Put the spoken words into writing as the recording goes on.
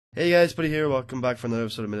Hey guys, Buddy here, welcome back for another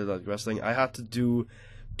episode of Minute Wrestling. I had to do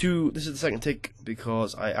this is the second take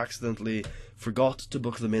because I accidentally forgot to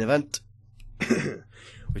book the main event,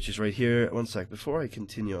 which is right here. One sec, before I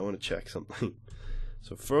continue, I want to check something.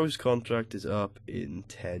 So Fro's contract is up in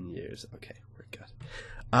 10 years. Okay, we're good.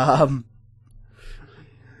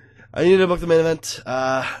 I needed to book the main event,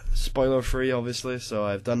 spoiler free obviously, so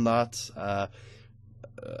I've done that.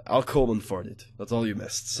 Al Coleman farted, that's all you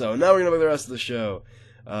missed. So now we're going to book the rest of the show.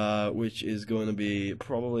 Which is going to be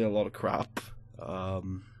probably a lot of crap.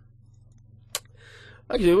 Actually,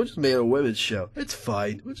 we'll just make it a women's show. It's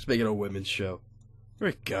fine. We'll just make it a women's show.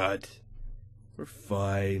 We're good. We're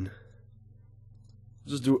fine.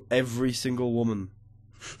 We'll just do every single woman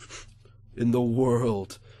in the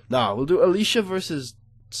world. Nah, we'll do Alicia versus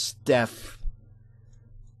Steph.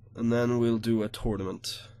 And then we'll do a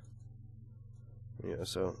tournament. Yeah,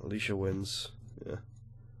 so Alicia wins. Yeah,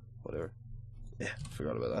 whatever. Yeah,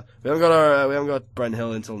 forgot about that. We haven't got Brent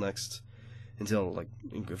Hill until for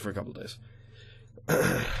a couple of days.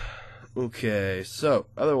 Okay, so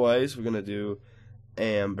otherwise we're gonna do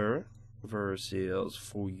Amber versus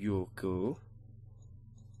Fuyuko.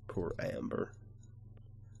 Poor Amber,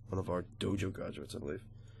 one of our dojo graduates, I believe.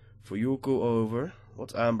 Fuyuko over.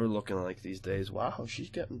 What's Amber looking like these days? Wow, she's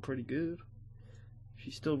getting pretty good.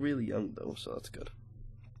 She's still really young though, so that's good.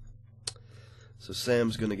 So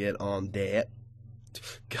Sam's gonna get on that.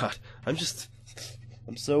 God, I'm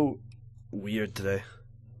so weird today.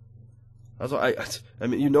 That's why I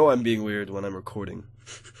mean, you know I'm being weird when I'm recording.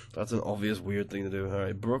 That's an obvious weird thing to do.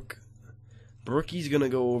 Alright, Brookie's gonna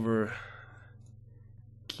go over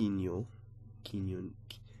Kinyo.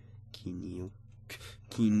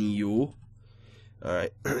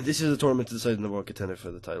 Alright, this is a tournament to decide the number one contender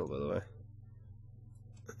for the title, by the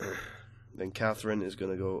way. Then Catherine is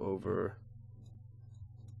gonna go over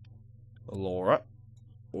Laura.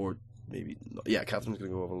 Or maybe, yeah, Catherine's gonna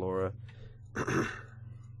go over Laura. I'll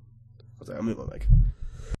move my mic.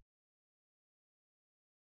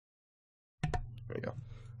 There we go.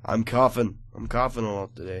 I'm coughing a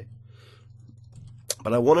lot today.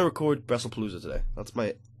 But I want to record WrestlePalooza today. That's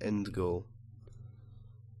my end goal.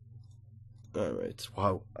 Alright,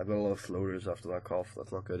 wow. I've got a lot of floaters after that cough.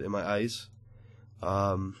 That's not good. In my eyes.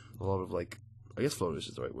 A lot of, I guess floaters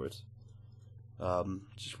is the right word.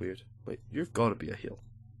 Just weird. Wait, you've got to be a heel.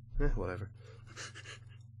 Whatever.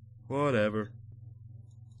 Whatever.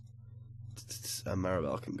 And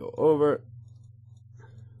Maribel can go over.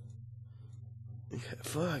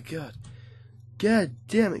 Fuck, God. God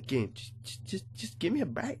damn it, game. Just give me a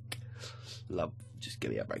break. Love, just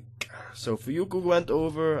give me a break. So Fuyuko went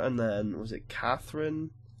over, and then, was it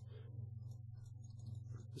Catherine?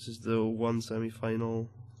 This is the one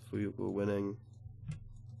semi-final. Fuyuko winning.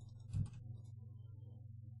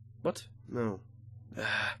 What? No.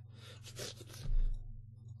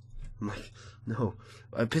 I'm like, no.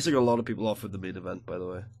 I'm pissing a lot of people off with the main event, by the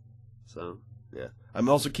way. So, yeah. I'm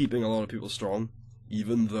also keeping a lot of people strong,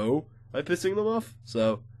 even though I'm pissing them off.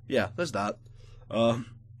 So, yeah, there's that.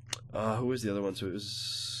 Who was the other one? So it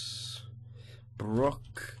was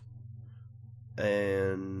Brooke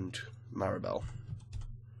and Maribel.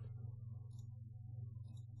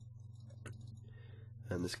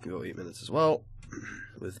 And this can go 8 minutes as well,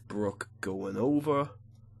 with Brooke going over,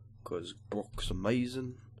 because Brooke's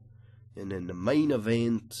amazing. And then the main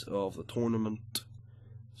event of the tournament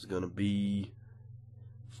is going to be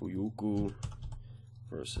Fuyuko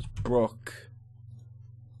versus Brooke.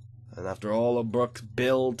 And after all of Brooke's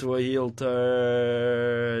build to a heel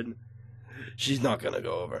turn, she's not going to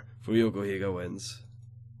go over. Fuyuko Higa wins.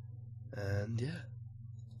 And yeah,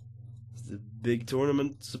 it's the big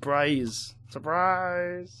tournament surprise.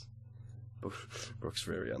 Surprise! Brooke's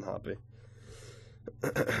very unhappy.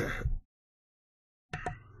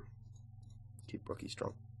 Keep Brookie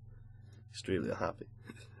strong. Extremely unhappy.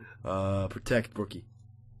 Protect Brookie.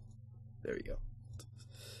 There you go.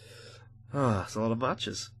 It's a lot of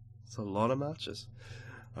matches.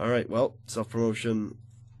 Alright, well, self-promotion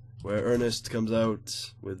where Ernest comes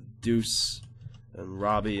out with Deuce and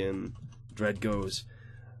Robbie and Dredd goes,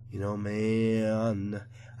 you know, man,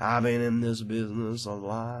 I've been in this business a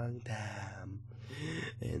long time,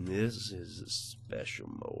 and this is a special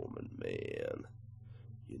moment, man.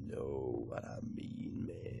 You know what I mean,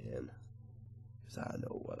 man. 'Cause I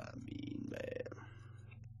know what I mean,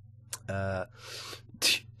 man.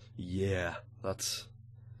 Yeah, that's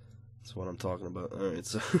what I'm talking about. Alright,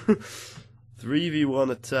 so 3v1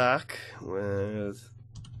 attack with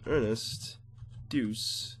Ernest,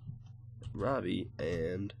 Deuce, Robbie,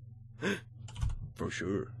 and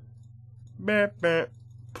Brochure. They're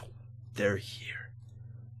here.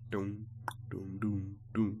 Doom, doom, doom,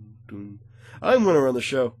 doom. I'm gonna run the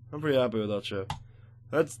show. I'm pretty happy with that show.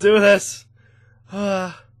 Let's do this!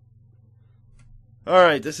 Alright,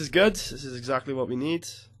 this is good. This is exactly what we need.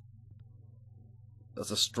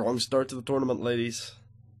 That's a strong start to the tournament, ladies.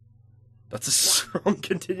 That's a strong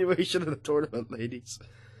continuation of the tournament, ladies.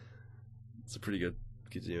 It's a pretty good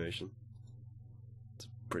continuation. It's a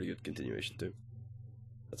pretty good continuation, too.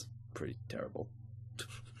 That's pretty terrible.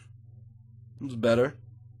 It's better.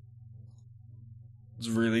 It's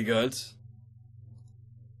really good.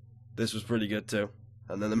 This was pretty good, too.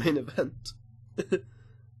 And then the main event.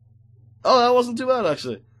 Oh, that wasn't too bad,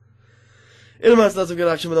 actually. In a match, that's some good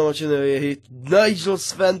action, but not much in the heat. Nigel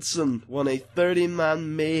Svensson won a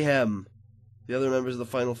 30-man mayhem. The other members of the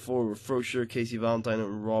Final Four were Frosure, Casey Valentine,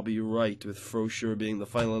 and Robbie Wright, with Frosure being the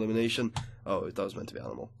final elimination. Oh, that was meant to be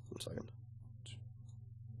Animal. 1 second.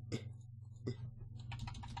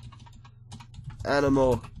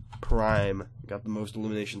 Animal Prime got the most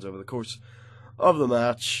eliminations over the course of the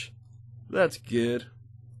match. That's good.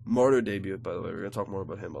 Martyr debuted, by the way. We're going to talk more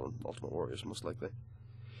about him on Ultimate Warriors, most likely.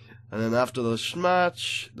 And then after the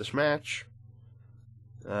smash,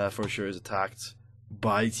 Frosure is attacked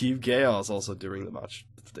by Team Chaos also during the match.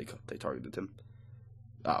 They targeted him.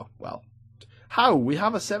 Oh, well. How? We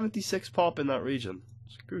have a 76 pop in that region.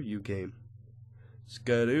 Screw you, game.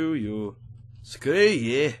 Screw you. Screw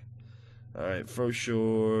you. Alright,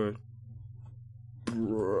 Frosure.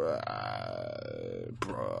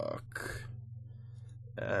 Brock.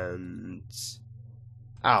 And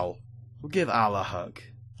Al. We'll give Al a hug.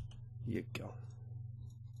 Here you go.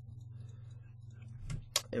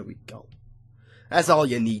 There we go. That's all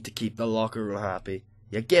you need to keep the locker room happy.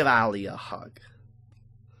 You give Ali a hug.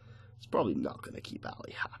 It's probably not going to keep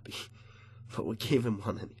Ali happy. But we gave him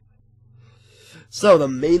one anyway. So, the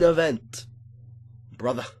main event.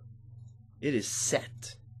 Brother. It is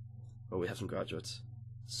set. Oh, we have some graduates.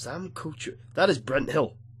 Sam Couture. That is Brent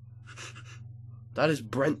Hill. That is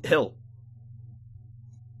Brent Hill.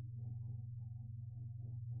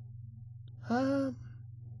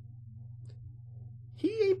 He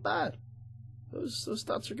ain't bad. Those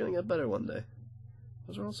stats are going to get better one day.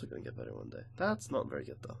 Those are also going to get better one day. That's not very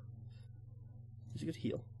good, though. He's a good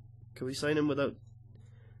heel. Can we sign him without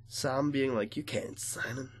Sam being like, you can't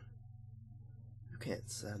sign him? You can't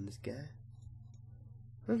sign this guy.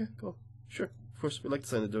 Okay, cool. Sure. Of course, we like to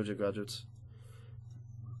sign the dojo graduates.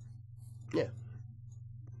 Yeah.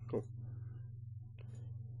 Cool.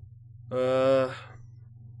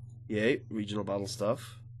 Yeah, regional battle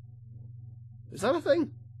stuff. Is that a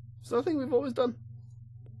thing? Is that a thing we've always done?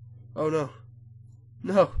 Oh no.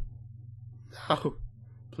 No. No.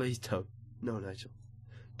 Please don't. No, Nigel.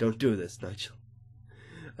 Don't do this, Nigel.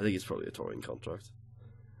 I think it's probably a touring contract.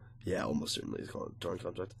 Yeah, almost certainly it's called a touring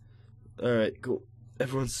contract. Alright, cool.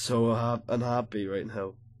 Everyone's so unhappy right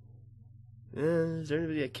now. Is there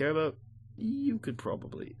anybody I care about? You could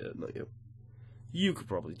probably, not you. You could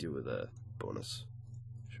probably do with a bonus.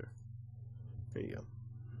 Sure. There you go.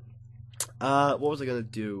 What was I gonna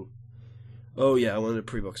do? Oh yeah, I wanted to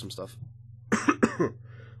pre-book some stuff. Or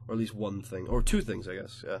at least one thing. Or 2 things, I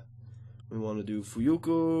guess, yeah. We want to do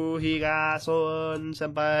Fuyuku Higason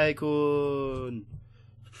Senpai-kun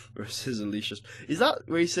versus Alicia. Is that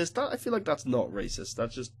racist? I feel like that's not racist.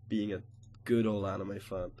 That's just being a good old anime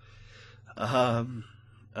fan. And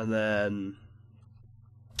then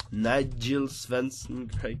Nigel Svensson,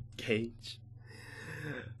 Greg Cage.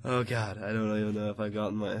 Oh god, I don't even know if I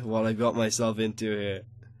got what I got myself into here.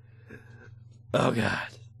 Oh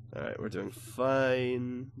god. Alright, we're doing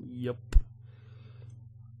fine. Yup.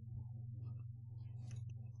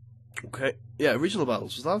 Okay. Yeah, regional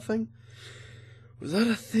battles. Was that a thing? Was that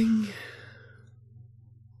a thing?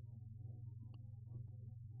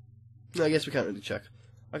 I guess we can't really check.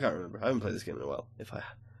 I can't remember. I haven't played this game in a while, if I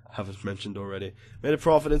haven't mentioned already. Made a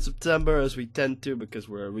profit in September, as we tend to, because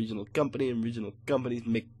we're a regional company, and regional companies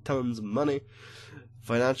make tons of money.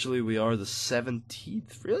 Financially, we are the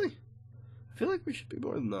 17th. Really? I feel like we should be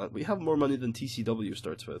more than that. We have more money than TCW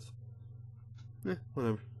starts with.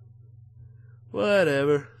 Whatever.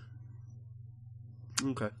 Whatever.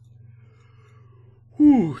 Okay.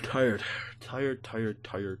 Whew, tired. Tired.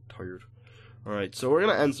 Alright, so we're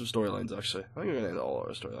gonna end some storylines, actually. I think we're gonna end all our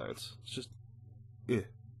storylines. It's just...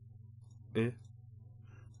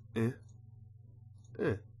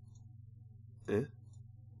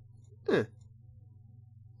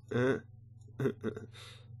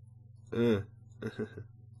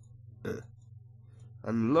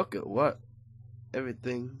 And look at what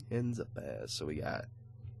everything ends up as. So we got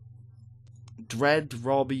Dread,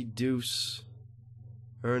 Robbie, Deuce,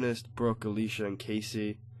 Ernest, Brooke, Alicia, and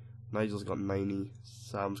Casey. Nigel's got 90.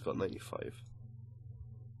 Sam's got 95.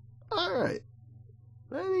 Alright.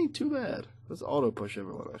 ain't too bad. Let's auto push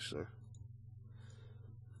everyone, actually.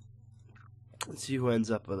 Let's see who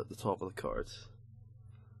ends up at the top of the cards.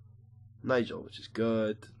 Nigel, which is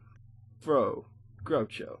good. Fro,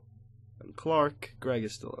 Groucho, and Clark. Greg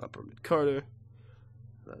is still in upper mid Carter.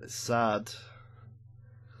 That is sad.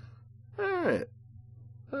 Alright.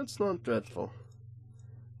 That's not dreadful.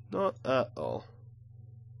 Not at all.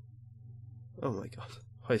 Oh my god.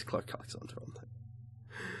 Why is Clark Alexander on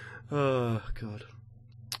there? Oh god.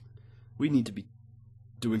 We need to be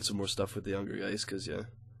doing some more stuff with the younger guys, because, yeah.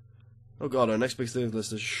 Oh god, our next big thing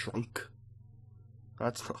list is shrunk.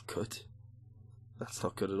 That's not good. That's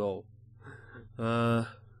not good at all.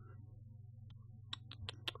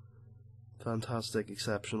 Fantastic,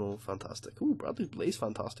 exceptional, fantastic. Ooh, Bradley Blaze,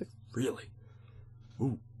 fantastic. Really?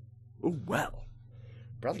 Ooh. Ooh, well.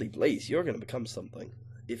 Bradley Blaze, you're going to become something.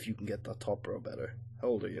 If you can get that top row better. How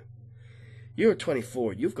old are you? You're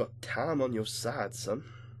 24. You've got Tam on your side, son.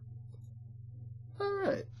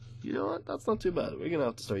 Alright. You know what? That's not too bad. We're going to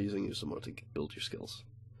have to start using you some more to build your skills.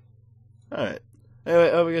 Alright. Anyway,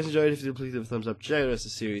 I hope you guys enjoyed. If you did, please give a thumbs up. Check out the rest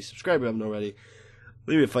of the series. Subscribe if you haven't already.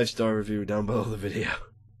 Leave me a 5-star review down below the video.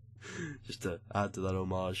 Just to add to that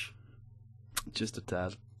homage. Just a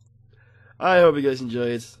tad. I hope you guys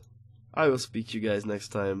enjoyed. I will speak to you guys next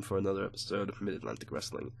time for another episode of Mid-Atlantic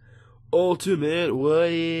Wrestling Ultimate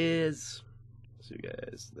Warriors. See you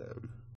guys then.